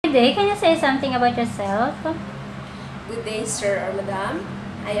Good day. Can you say something about yourself? Good day, sir or madam.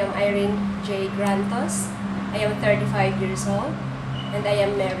 I am Irene J. Grantos. I am 35 years old and I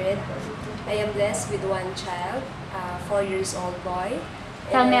am married. I am blessed with one child, a 4 years old boy.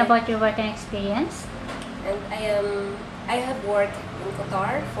 Tell me about your working experience. And I have worked in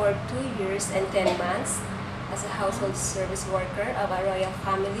Qatar for 2 years and 10 months as a household service worker of a royal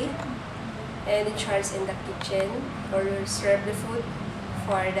family and in charge in the kitchen or serve the food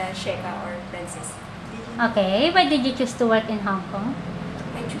for the sheikha or princess. Okay, why did you choose to work in Hong Kong?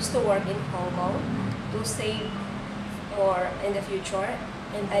 I choose to work in Hong Kong to save more in the future,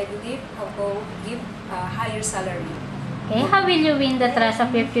 and I believe Hong Kong give a higher salary. Okay, how will you win the trust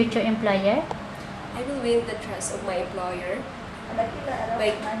of your future employer? I will win the trust of my employer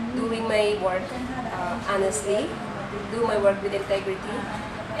by doing my work honestly, do my work with integrity,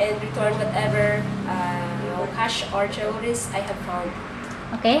 and return whatever cash or jewelries I have found.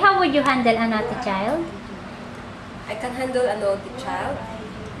 Okay, how would you handle a naughty child? I can handle a naughty child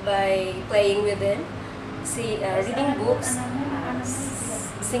by playing with them, reading books,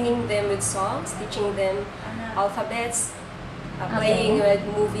 singing them with songs, teaching them alphabets, playing with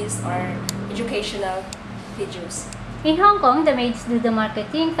movies or educational videos. In Hong Kong, the maids do the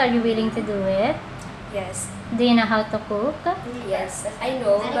marketing. Are you willing to do it? Yes. Do you know how to cook? Yes, I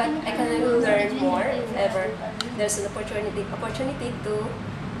know, but I can learn more if ever there's an opportunity to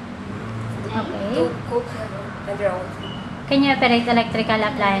cook on your own. Can you operate electrical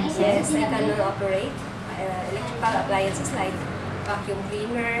appliances? Yes, I can operate electrical appliances like vacuum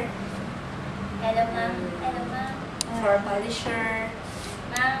cleaner, floor polisher.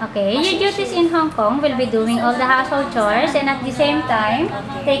 Okay, your duties in Hong Kong will be doing all the household chores and at the same time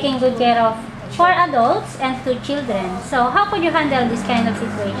taking good care of 4 adults and 2 children. So how could you handle this kind of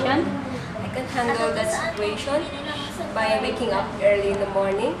situation? I can handle that situation by waking up early in the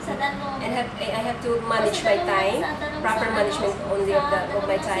morning and I have to manage my time, proper management only of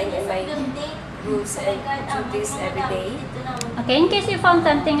my time and my rules and duties every day. Okay, in case you found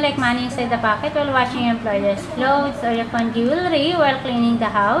something like money inside the pocket while washing your employer's clothes or you found jewelry while cleaning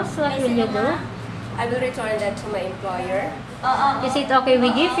the house, what will you do? I will return that to my employer. Is it okay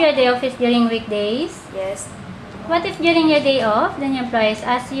with you if your day off is during weekdays? Yes. What if during your day off, then your employers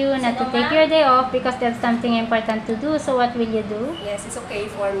ask you not to take your day off because they have something important to do, so what will you do? Yes, it's okay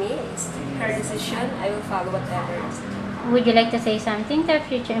for me. It's her decision. I will follow whatever it is. Would you like to say something to your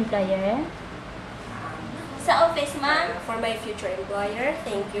future employer? Sa office, ma'am. For my future employer,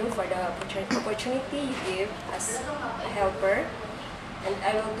 thank you for the opportunity you give as a helper. And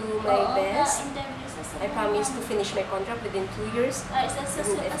I will do my best. I promise to finish my contract within 2 years. And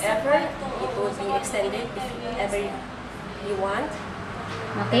if ever, it will be extended if ever you want.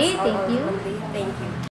 Okay, thank you. Thank you.